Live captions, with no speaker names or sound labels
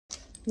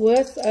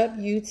What's up,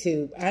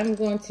 YouTube? I'm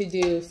going to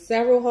do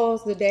several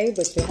hauls today,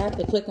 but you have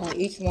to click on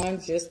each one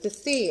just to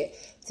see it.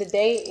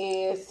 Today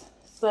is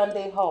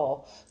Sunday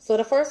haul. So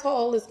the first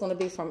haul is going to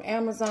be from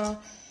Amazon.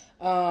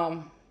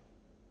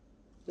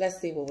 Let's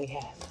see what we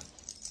have.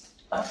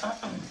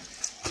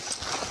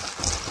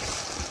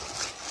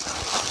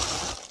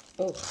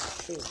 Oh,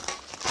 shoot.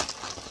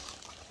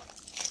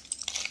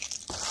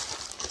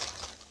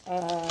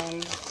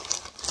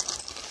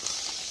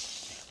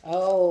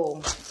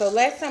 So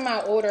last time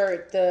I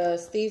ordered the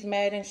Steve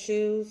Madden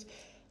shoes,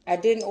 I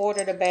didn't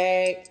order the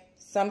bag.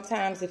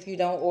 Sometimes if you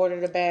don't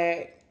order the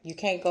bag, you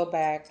can't go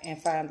back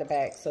and find the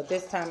bag. So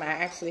this time I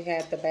actually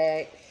had the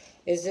bag.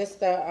 It's just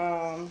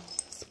the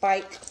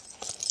spike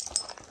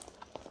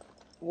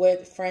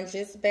with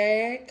fringes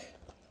bag.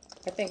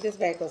 I think this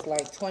bag was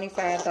like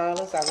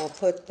 $25.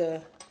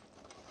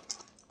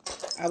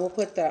 I will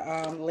put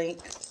the link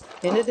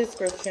in the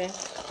description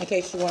in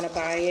case you want to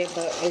buy it,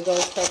 but it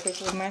goes perfect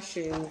with my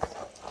shoes.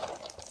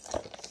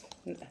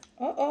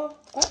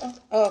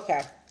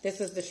 Okay, this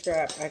is the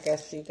strap. I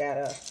guess you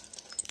gotta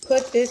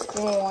put this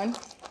on.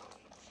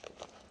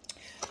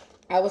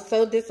 I was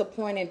so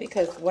disappointed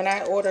because when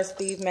I order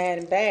Steve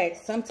Madden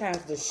bags, sometimes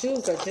the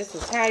shoes are just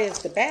as high as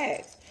the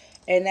bags,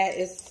 and that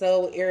is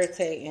so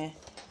irritating.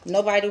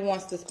 Nobody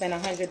wants to spend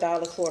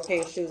 $100 for a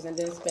pair of shoes and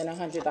then spend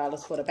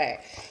 $100 for the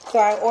bag. So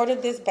I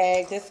ordered this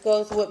bag. This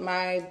goes with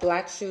my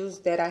black shoes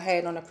that I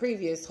had on a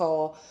previous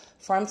haul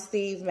from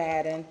Steve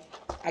Madden.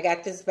 I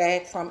got this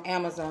bag from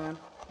Amazon.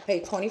 I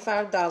paid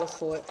 $25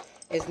 for it.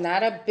 It's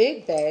not a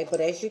big bag,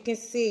 but as you can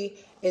see,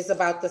 it's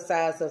about the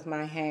size of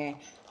my hand.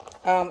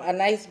 A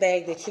nice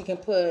bag that you can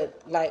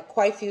put like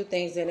quite a few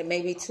things in it.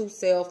 Maybe 2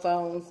 cell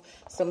phones,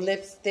 some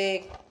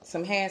lipstick,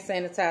 some hand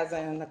sanitizer,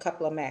 and a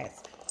couple of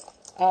masks.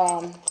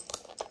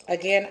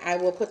 Again, I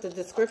will put the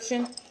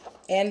description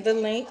and the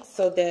link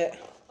so that,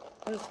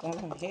 what is going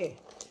on here?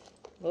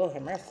 Lord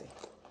have mercy.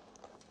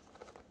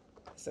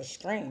 It's a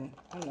string.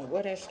 I don't know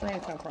where that string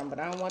come from, but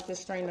I don't want this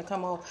string to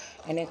come off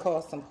and then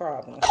cause some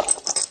problems.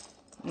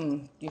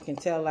 You can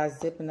tell I was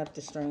zipping up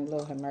the string.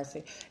 Lord have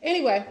mercy.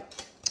 Anyway,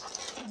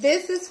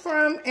 this is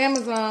from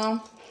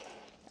Amazon.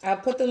 I'll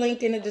put the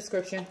link in the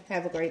description.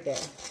 Have a great day.